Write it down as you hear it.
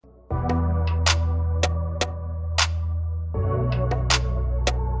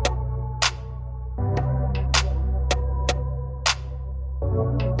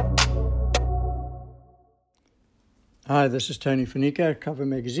Hi, this is Tony Fanica, Cover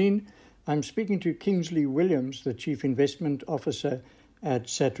Magazine. I'm speaking to Kingsley Williams, the Chief Investment Officer at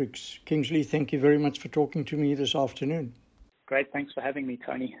Satrix. Kingsley, thank you very much for talking to me this afternoon. Great, thanks for having me,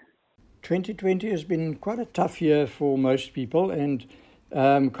 Tony. 2020 has been quite a tough year for most people, and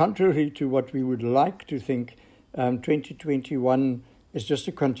contrary to what we would like to think, 2021 is just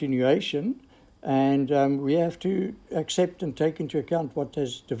a continuation, and we have to accept and take into account what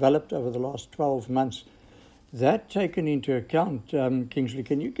has developed over the last 12 months. That taken into account, Kingsley,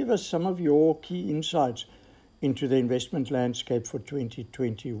 can you give us some of your key insights into the investment landscape for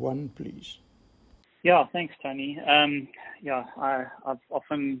 2021, please? Yeah, thanks, Tony. I've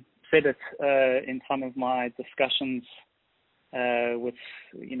often said it in some of my discussions with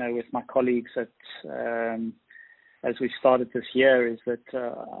my colleagues as we started this year, is that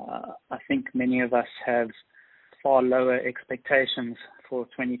I think many of us have far lower expectations for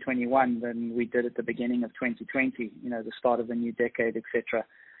 2021 than we did at the beginning of 2020, the start of the new decade, etc.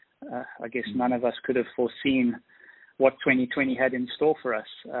 I guess none of us could have foreseen what 2020 had in store for us.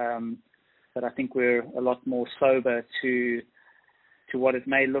 But I think we're a lot more sober to what it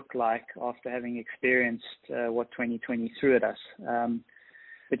may look like after having experienced what 2020 threw at us.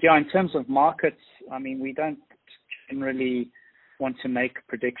 But yeah, in terms of markets, I mean, we don't generally want to make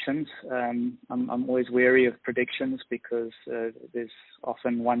predictions. I'm always wary of predictions because there's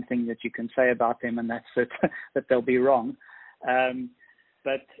often one thing that you can say about them, and that's that they'll be wrong.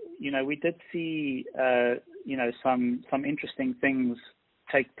 But we did see some interesting things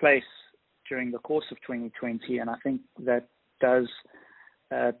take place during the course of 2020, and I think that does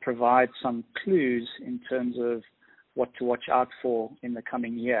provide some clues in terms of what to watch out for in the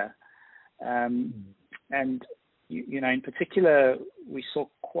coming year. And in particular, we saw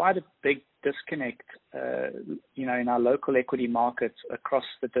quite a big disconnect, in our local equity markets across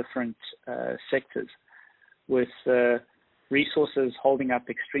the different sectors, with resources holding up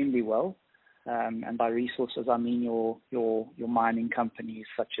extremely well. And by resources, I mean your mining companies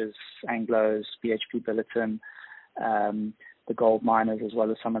such as Anglo's, BHP Billiton, the gold miners, as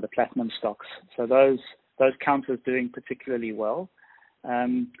well as some of the platinum stocks. So those counters doing particularly well.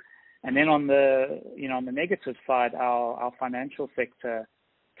 And then on the negative side, our financial sector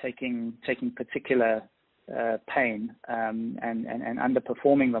taking particular pain and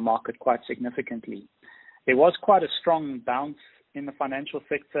underperforming the market quite significantly. There was quite a strong bounce in the financial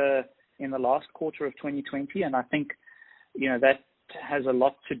sector in the last quarter of 2020, and I think that has a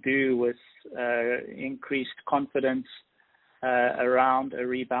lot to do with increased confidence around a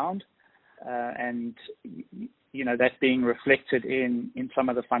rebound, and that being reflected in some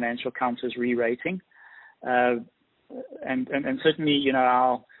of the financial counters re-rating. And certainly,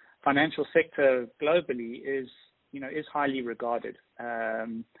 our financial sector globally is highly regarded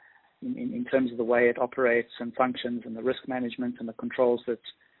in terms of the way it operates and functions, and the risk management and the controls that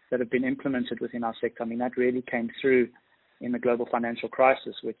have been implemented within our sector. I mean, that really came through in the global financial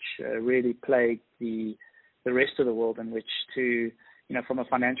crisis, which really plagued the rest of the world, in which from a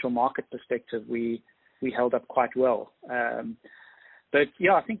financial market perspective, we held up quite well. But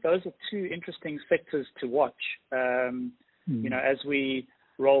yeah, I think those are two interesting sectors to watch, as we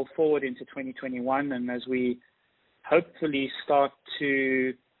roll forward into 2021, and as we hopefully start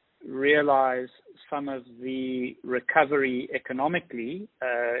to realize some of the recovery economically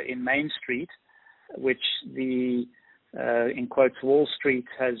in Main Street, which in quotes, Wall Street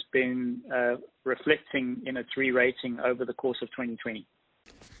has been reflecting in its re-rating over the course of 2020.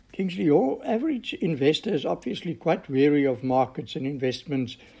 Kingsley, your average investor is obviously quite wary of markets and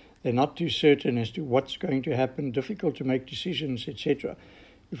investments. They're not too certain as to what's going to happen, difficult to make decisions, etc.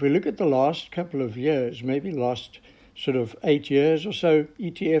 If we look at the last couple of years, maybe last sort of 8 years or so,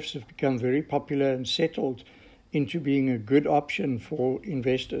 ETFs have become very popular and settled into being a good option for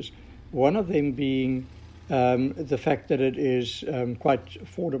investors. One of them being the fact that it is quite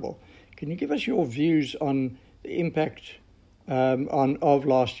affordable. Can you give us your views on the impact of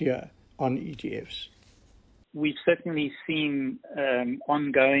last year on ETFs? We've certainly seen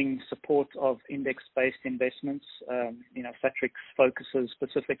ongoing support of index-based investments. Satrix focuses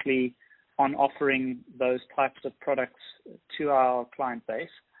specifically on offering those types of products to our client base.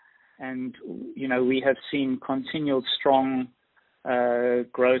 And, we have seen continual strong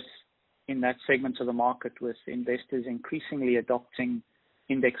growth in that segment of the market, with investors increasingly adopting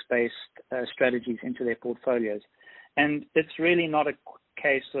index-based strategies into their portfolios. And it's really not a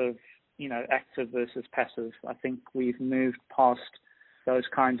case of, active versus passive. I think we've moved past those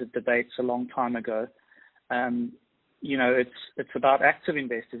kinds of debates a long time ago. It's about active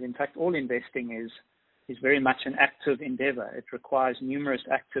investors. In fact, all investing is very much an active endeavor. It requires numerous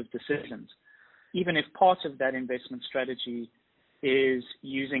active decisions. even if part of that investment strategy is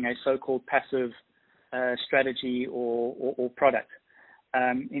using a so-called passive strategy or product.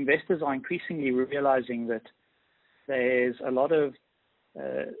 Investors are increasingly realizing that there's a lot of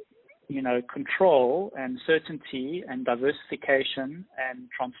control and certainty and diversification and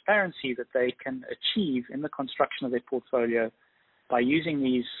transparency that they can achieve in the construction of their portfolio by using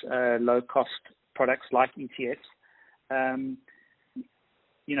these low-cost products like ETFs,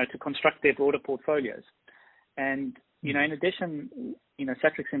 to construct their broader portfolios. And, in addition,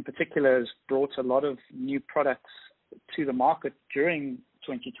 Satrix in particular has brought a lot of new products to the market during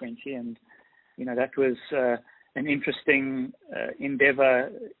 2020. And, that was an interesting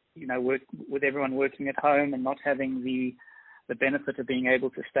endeavor, with everyone working at home and not having the benefit of being able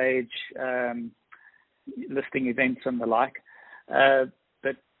to stage listing events and the like.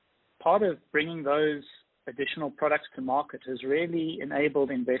 But part of bringing those additional products to market has really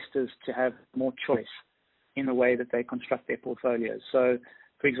enabled investors to have more choice in the way that they construct their portfolios. So,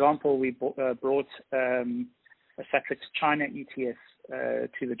 for example, we brought a Satrix China ETF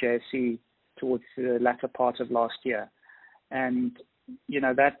to the JSE towards the latter part of last year. And,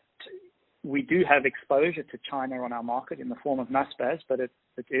 that we do have exposure to China on our market in the form of Naspers, but it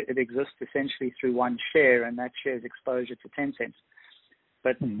exists essentially through one share, and that share's exposure to Tencent.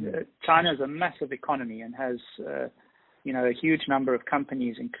 But China is a massive economy and has, a huge number of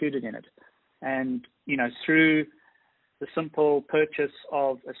companies included in it. And, through the simple purchase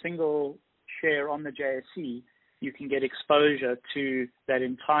of a single share on the JSE, you can get exposure to that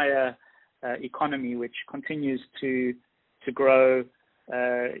entire economy, which continues to grow,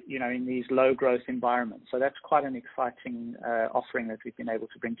 in these low growth environments. So that's quite an exciting offering that we've been able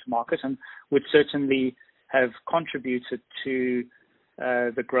to bring to market, and would certainly have contributed to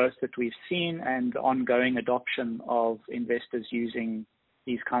the growth that we've seen and ongoing adoption of investors using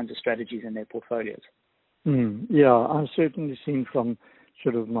these kinds of strategies in their portfolios. Yeah, I've certainly seen from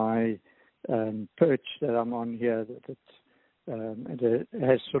sort of my perch that I'm on here that it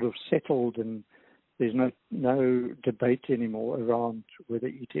has sort of settled, and there's no debate anymore around whether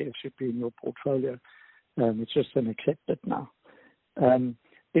ETF should be in your portfolio. It's just an accepted now.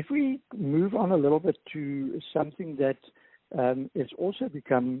 If we move on a little bit to something that it's also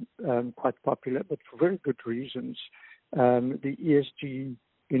become quite popular, but for very good reasons, the ESG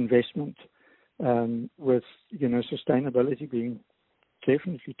investment, with sustainability being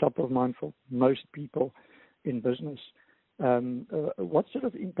definitely top of mind for most people in business. What sort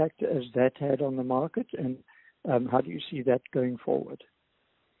of impact has that had on the market, and how do you see that going forward?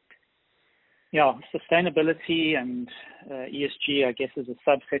 Yeah, sustainability and ESG, I guess, is a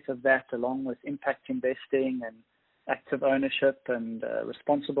subset of that, along with impact investing and active ownership and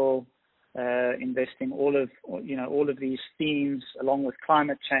responsible investing. All of these themes, along with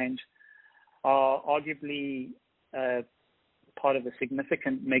climate change, are arguably part of a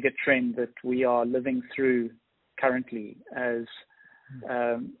significant mega trend that we are living through currently, as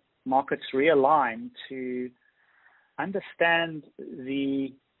markets realign to understand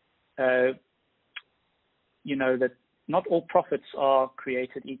that not all profits are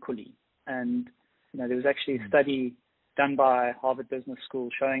created equally. And there was actually a study done by Harvard Business School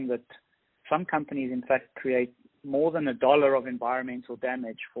showing that some companies, in fact, create more than $1 of environmental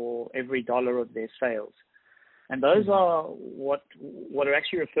damage for every $1 of their sales. And those are what are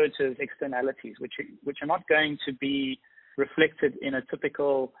actually referred to as externalities, which are not going to be reflected in a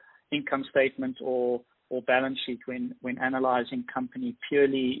typical income statement or balance sheet when analyzing companies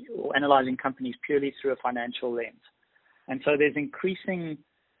purely through a financial lens. And so there's increasing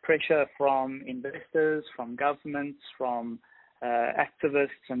pressure from investors, from governments, from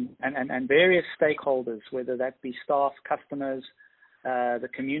activists and various stakeholders, whether that be staff, customers, the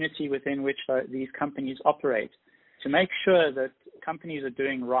community within which these companies operate, to make sure that companies are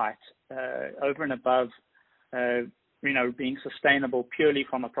doing right over and above, being sustainable purely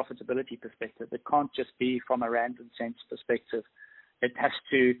from a profitability perspective. It can't just be from a rand and cents perspective. It has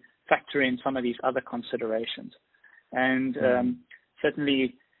to factor in some of these other considerations. And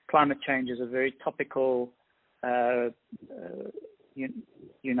certainly climate change is a very topical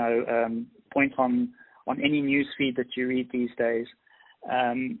point on any news feed that you read these days.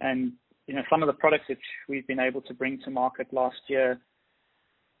 And some of the products which we've been able to bring to market last year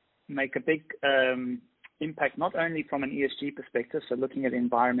make a big impact, not only from an ESG perspective, so looking at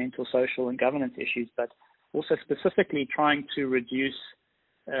environmental, social, and governance issues, but also specifically trying to reduce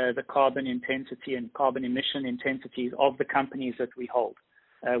the carbon intensity and carbon emission intensities of the companies that we hold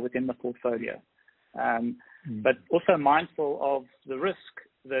within the portfolio. But also mindful of the risk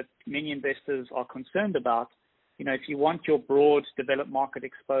that many investors are concerned about if you want your broad developed market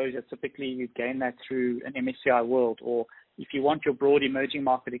exposure, typically you gain that through an MSCI World, or if you want your broad emerging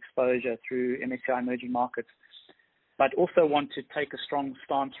market exposure through MSCI Emerging Markets, but also want to take a strong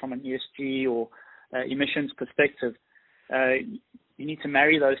stance from an ESG or emissions perspective, you need to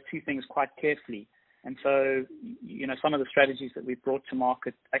marry those two things quite carefully. And so, some of the strategies that we've brought to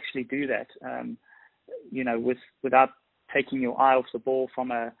market actually do that, without taking your eye off the ball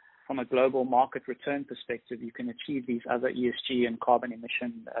from a global market return perspective. You can achieve these other ESG and carbon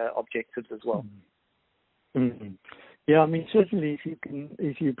emission objectives as well. Mm-hmm. Yeah, I mean, certainly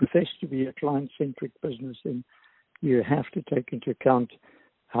if you profess to be a client-centric business, then you have to take into account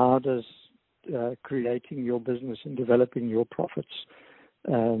how does creating your business and developing your profits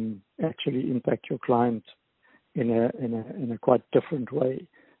actually impact your client in a quite different way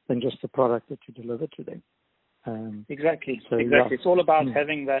than just the product that you deliver to them. Exactly. Yeah. It's all about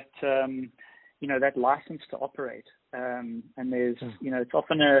having that, that license to operate. And there's, it's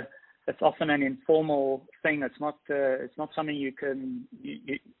often an informal thing. It's not something you can,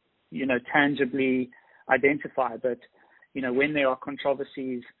 tangibly identify. But, when there are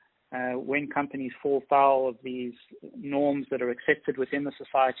controversies, when companies fall foul of these norms that are accepted within the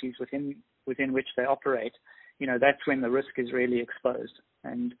societies within which they operate, that's when the risk is really exposed.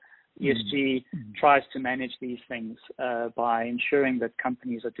 And ESG tries to manage these things by ensuring that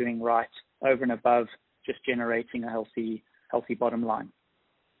companies are doing right over and above just generating a healthy bottom line.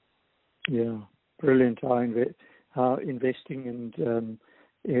 Yeah, brilliant. How investing and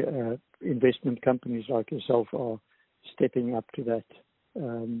investment companies like yourself are stepping up to that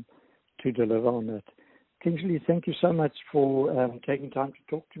to deliver on that. Kingsley, thank you so much for taking time to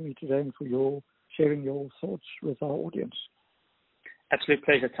talk to me today and for sharing your thoughts with our audience. Absolute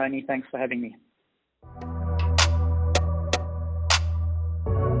pleasure, Tony. Thanks for having me.